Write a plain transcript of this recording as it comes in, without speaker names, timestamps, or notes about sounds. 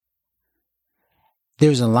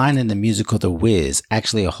There's a line in the musical The Wiz,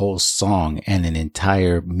 actually a whole song and an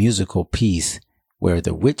entire musical piece, where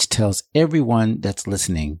the witch tells everyone that's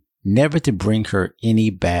listening never to bring her any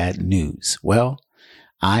bad news. Well,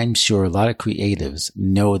 I'm sure a lot of creatives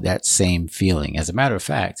know that same feeling. As a matter of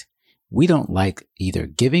fact, we don't like either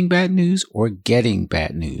giving bad news or getting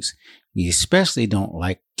bad news. We especially don't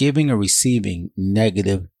like giving or receiving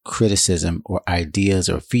negative criticism or ideas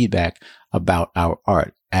or feedback about our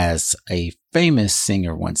art. As a famous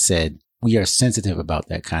singer once said, we are sensitive about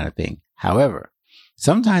that kind of thing. However,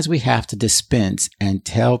 sometimes we have to dispense and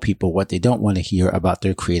tell people what they don't want to hear about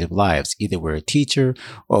their creative lives. Either we're a teacher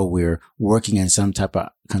or we're working in some type of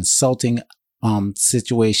consulting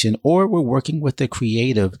situation, or we're working with a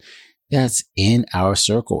creative that's in our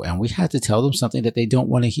circle, and we have to tell them something that they don't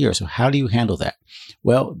want to hear. So how do you handle that?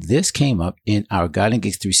 Well, this came up in our God and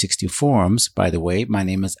Gigs 360 forums. By the way, my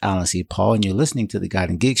name is Alan C. Paul, and you're listening to the God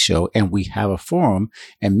and Gigs Show, and we have a forum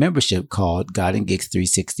and membership called God and Gigs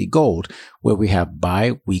 360 Gold, where we have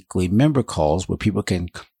bi-weekly member calls where people can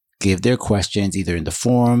give their questions either in the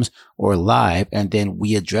forums or live, and then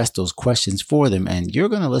we address those questions for them. And you're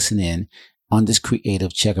going to listen in on this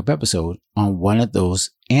creative checkup episode on one of those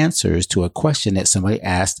answers to a question that somebody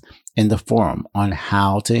asked in the forum on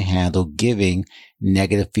how to handle giving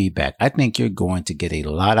negative feedback. I think you're going to get a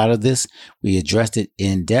lot out of this. We addressed it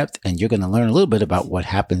in depth, and you're going to learn a little bit about what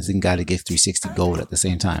happens in God and Gigs 360 Gold at the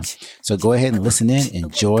same time. So go ahead and listen in.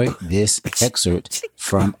 Enjoy this excerpt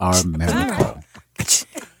from our member call.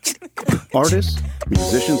 Artists,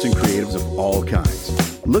 musicians, and creatives of all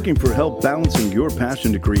kinds. Looking for help balancing your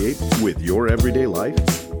passion to create with your everyday life?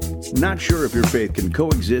 Not sure if your faith can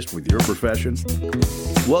coexist with your profession?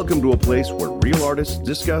 Welcome to a place where real artists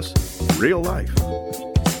discuss real life.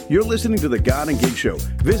 You're listening to the God and Gigs Show.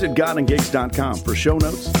 Visit godandgigs.com for show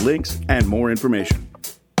notes, links, and more information.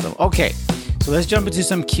 Okay, so let's jump into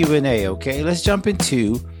some Q&A, okay? Let's jump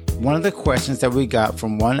into one of the questions that we got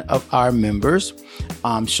from one of our members,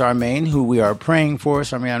 Charmaine, who we are praying for.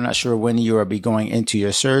 Charmaine, I'm not sure when you will be going into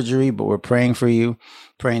your surgery, but we're praying for you,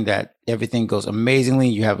 praying that everything goes amazingly.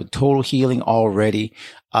 You have a total healing already.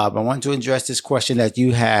 But I want to address this question that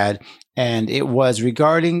you had, and it was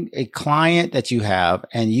regarding a client that you have,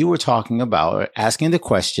 and you were talking about or asking the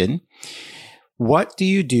question, what do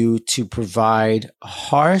you do to provide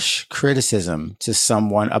harsh criticism to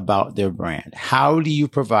someone about their brand? How do you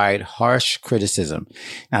provide harsh criticism?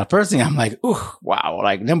 Now, the first thing I'm like, ooh, wow.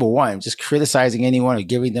 Like, number one, just criticizing anyone or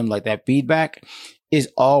giving them like that feedback is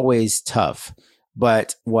always tough.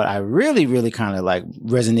 But what I really, really kind of like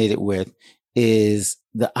resonated with is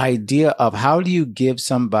the idea of how do you give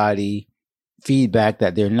somebody feedback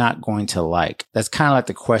that they're not going to like? That's kind of like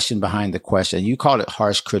the question behind the question. You called it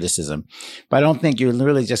harsh criticism, but I don't think you're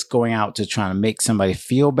really just going out to try to make somebody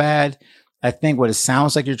feel bad. I think what it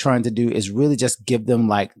sounds like you're trying to do is really just give them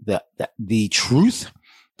like the truth,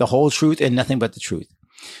 the whole truth, and nothing but the truth.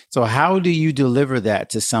 So how do you deliver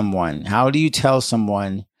that to someone? How do you tell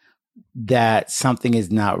someone that something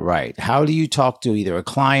is not right? How do you talk to either a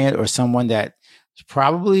client or someone that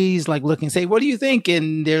probably is like looking, say, what do you think?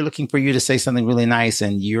 And they're looking for you to say something really nice,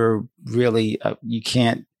 and you're really,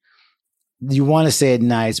 you want to say it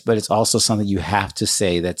nice, but it's also something you have to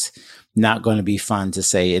say that's not going to be fun to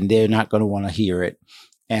say, and they're not going to want to hear it.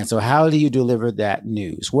 And so how do you deliver that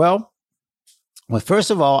news? Well,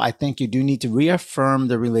 first of all, I think you do need to reaffirm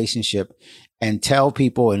the relationship and tell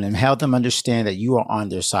people and help them understand that you are on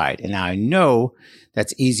their side. And I know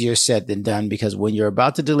that's easier said than done, because when you're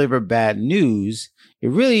about to deliver bad news, it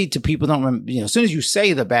really, to people don't remember, as soon as you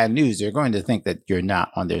say the bad news, they're going to think that you're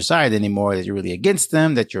not on their side anymore, that you're really against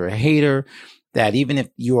them, that you're a hater, that even if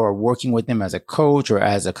you are working with them as a coach or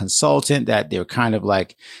as a consultant, that they're kind of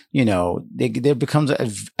like, there becomes an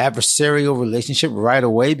adversarial relationship right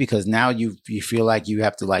away, because now you feel like you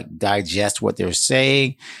have to like digest what they're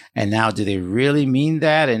saying. And now, do they really mean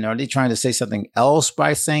that? And are they trying to say something else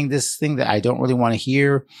by saying this thing that I don't really want to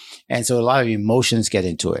hear? And so a lot of emotions get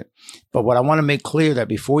into it. But what I want to make clear, that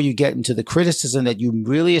before you get into the criticism, that you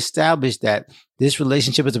really establish that this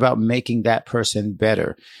relationship is about making that person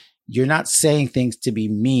better. You're not saying things to be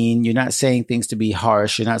mean. You're not saying things to be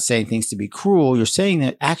harsh. You're not saying things to be cruel. You're saying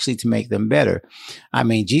it actually to make them better. I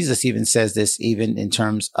mean, Jesus even says this, even in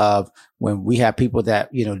terms of when we have people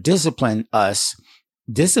that, discipline us.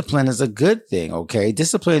 Discipline is a good thing. Okay.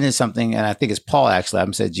 Discipline is something, and I think it's Paul, actually, I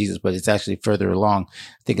haven't said Jesus, but it's actually further along.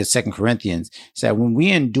 I think it's 2 Corinthians. It said when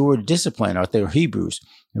we endure discipline, or they're Hebrews,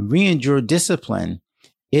 and we endure discipline,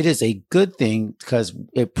 it is a good thing, because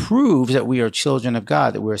it proves that we are children of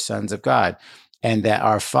God, that we're sons of God, and that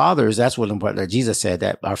our fathers, that's what Jesus said,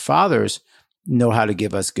 that our fathers know how to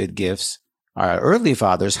give us good gifts. our earthly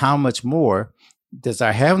fathers, how much more does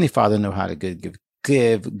our Heavenly Father know how to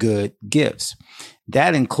give good gifts?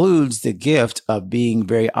 That includes the gift of being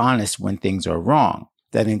very honest when things are wrong.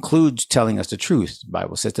 That includes telling us the truth. The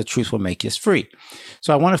Bible says the truth will make us free.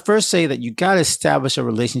 So I want to first say that you got to establish a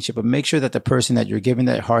relationship and make sure that the person that you're giving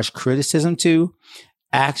that harsh criticism to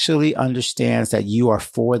actually understands that you are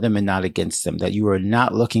for them and not against them, that you are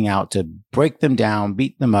not looking out to break them down,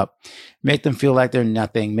 beat them up, make them feel like they're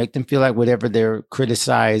nothing, make them feel like whatever they're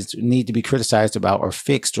need to be criticized about or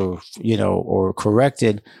fixed or, or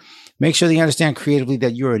corrected. Make sure they understand creatively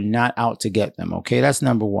that you are not out to get them. Okay. That's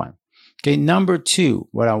number one. Okay. Number two,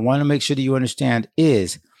 what I want to make sure that you understand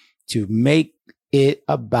is to make it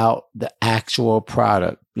about the actual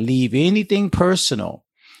product. Leave anything personal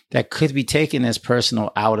that could be taken as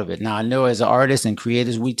personal out of it. Now, I know as artists and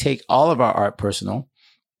creators, we take all of our art personal.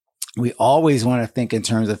 We always want to think in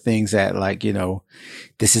terms of things that like,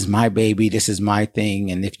 this is my baby, this is my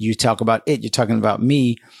thing. And if you talk about it, you're talking about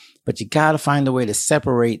me. But you got to find a way to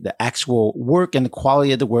separate the actual work and the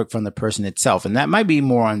quality of the work from the person itself. And that might be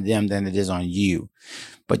more on them than it is on you.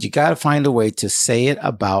 But you got to find a way to say it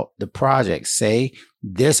about the project. Say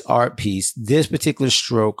this art piece, this particular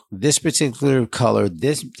stroke, this particular color,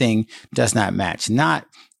 this thing does not match. Not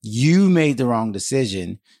you made the wrong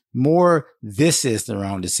decision. More, this is the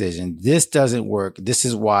wrong decision. This doesn't work. This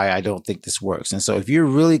is why I don't think this works. And so if you're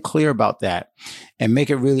really clear about that and make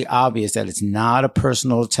it really obvious that it's not a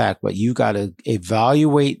personal attack, but you got to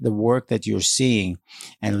evaluate the work that you're seeing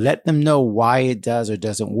and let them know why it does or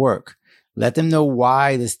doesn't work. Let them know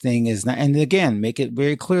why this thing is not. And again, make it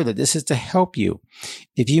very clear that this is to help you.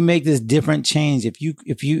 If you make this different change, if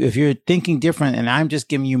you're thinking different and I'm just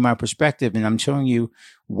giving you my perspective and I'm showing you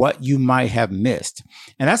what you might have missed.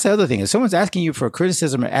 And that's the other thing. If someone's asking you for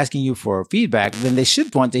criticism or asking you for feedback, then they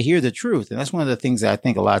should want to hear the truth. And that's one of the things that I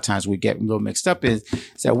think a lot of times we get a little mixed up is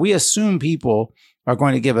that we assume people are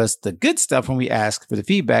going to give us the good stuff when we ask for the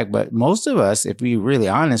feedback. But most of us, if we're really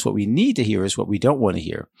honest, what we need to hear is what we don't want to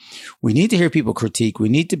hear. We need to hear people critique. We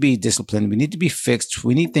need to be disciplined. We need to be fixed.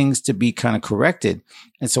 We need things to be kind of corrected.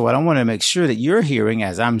 And so what I want to make sure that you're hearing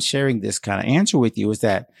as I'm sharing this kind of answer with you is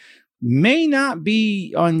that may not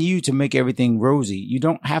be on you to make everything rosy. You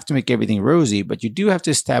don't have to make everything rosy, but you do have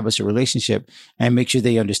to establish a relationship and make sure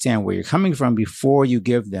they understand where you're coming from before you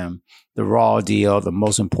give them the raw deal, the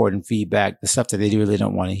most important feedback, the stuff that they really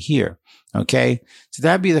don't want to hear. Okay. So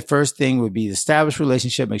that'd be the first thing would be the established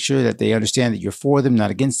relationship. Make sure that they understand that you're for them,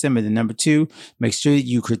 not against them. And then number two, make sure that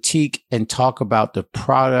you critique and talk about the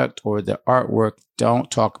product or the artwork.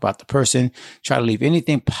 Don't talk about the person. Try to leave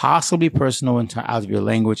anything possibly personal and out of your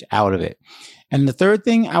language out of it. And the third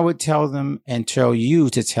thing I would tell them and tell you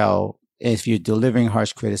to tell if you're delivering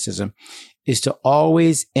harsh criticism is to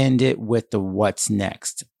always end it with the what's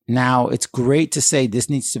next. Now, it's great to say this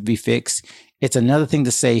needs to be fixed. It's another thing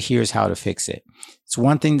to say, here's how to fix it. It's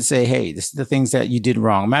one thing to say, hey, this is the things that you did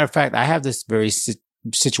wrong. Matter of fact, I have this very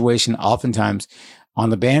situation oftentimes on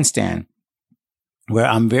the bandstand where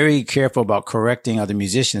I'm very careful about correcting other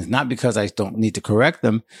musicians, not because I don't need to correct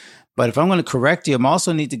them, but if I'm going to correct you, I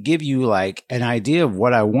also need to give you like an idea of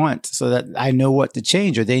what I want so that I know what to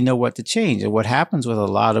change or they know what to change. And what happens with a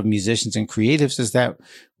lot of musicians and creatives is that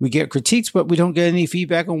we get critiques, but we don't get any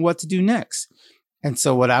feedback on what to do next. And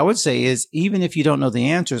so what I would say is, even if you don't know the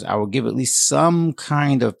answers, I will give at least some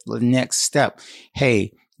kind of next step.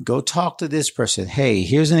 Hey, go talk to this person. Hey,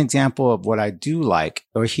 here's an example of what I do like,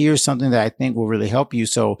 or here's something that I think will really help you.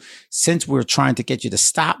 So since we're trying to get you to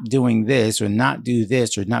stop doing this or not do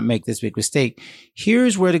this or not make this big mistake,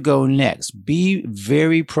 here's where to go next. Be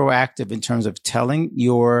very proactive in terms of telling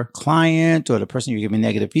your client or the person you're giving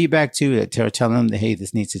negative feedback to, that telling them that, hey,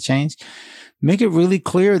 this needs to change. Make it really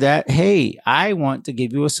clear that, hey, I want to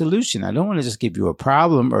give you a solution. I don't want to just give you a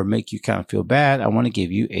problem or make you kind of feel bad. I want to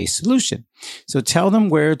give you a solution. So tell them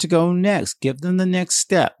where to go next. Give them the next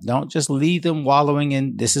step. Don't just leave them wallowing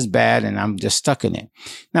in this is bad and I'm just stuck in it.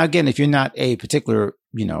 Now, again, if you're not a particular,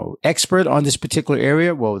 expert on this particular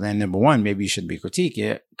area, well, then number one, maybe you shouldn't be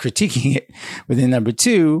critiquing it. But then number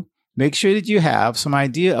two, make sure that you have some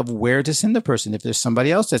idea of where to send the person. If there's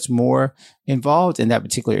somebody else that's more involved in that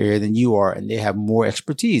particular area than you are, and they have more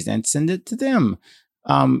expertise, then send it to them.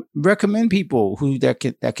 Recommend people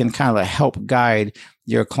that can kind of help guide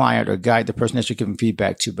your client or guide the person that you're giving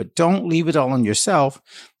feedback to. But don't leave it all on yourself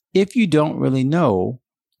if you don't really know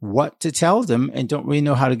what to tell them and don't really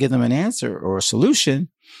know how to give them an answer or a solution.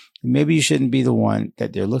 Maybe you shouldn't be the one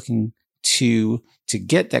that they're looking to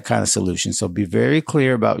get that kind of solution. So be very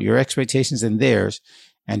clear about your expectations and theirs,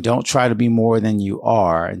 And don't try to be more than you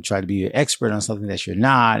are and try to be an expert on something that you're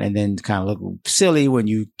not. And then kind of look silly when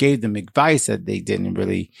you gave them advice that they didn't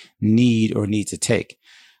really need to take.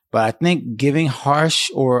 But I think giving harsh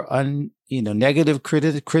or negative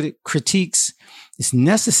critiques is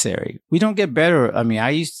necessary. We don't get better. I mean,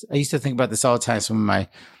 I used to think about this all the time. Some of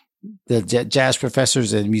the jazz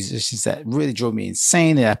professors and musicians that really drove me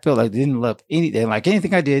insane, and I felt like they didn't like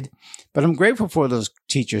anything I did. But I'm grateful for those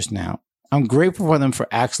teachers now. I'm grateful for them for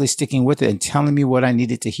actually sticking with it and telling me what I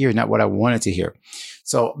needed to hear, not what I wanted to hear.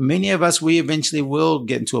 So many of us, we eventually will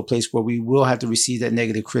get into a place where we will have to receive that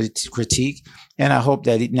negative critique. And I hope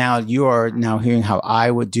that now you are now hearing how I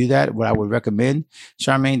would do that, what I would recommend,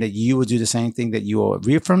 Charmaine, that you would do the same thing, that you will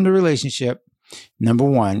reaffirm the relationship. Number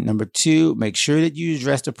one. Number two, make sure that you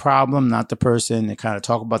address the problem, not the person, and kind of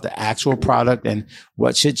talk about the actual product and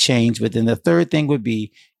what should change. But then the third thing would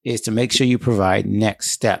be is to make sure you provide next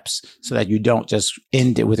steps so that you don't just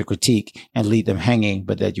end it with a critique and leave them hanging,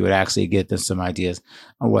 but that you would actually get them some ideas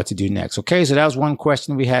on what to do next. Okay, so that was one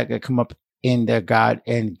question we had that come up in the God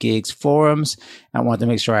and Gigs forums. I wanted to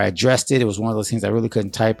make sure I addressed it. It was one of those things I really couldn't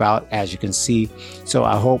type out, as you can see. So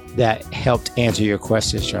I hope that helped answer your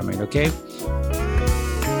question, Charmaine, okay?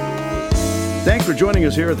 Thanks for joining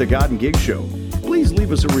us here at the God and Gigs Show. Please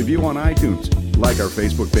leave us a review on iTunes, like our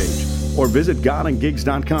Facebook page, or visit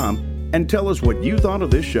godandgigs.com and tell us what you thought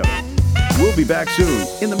of this show. We'll be back soon.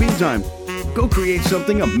 In the meantime, go create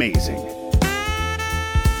something amazing.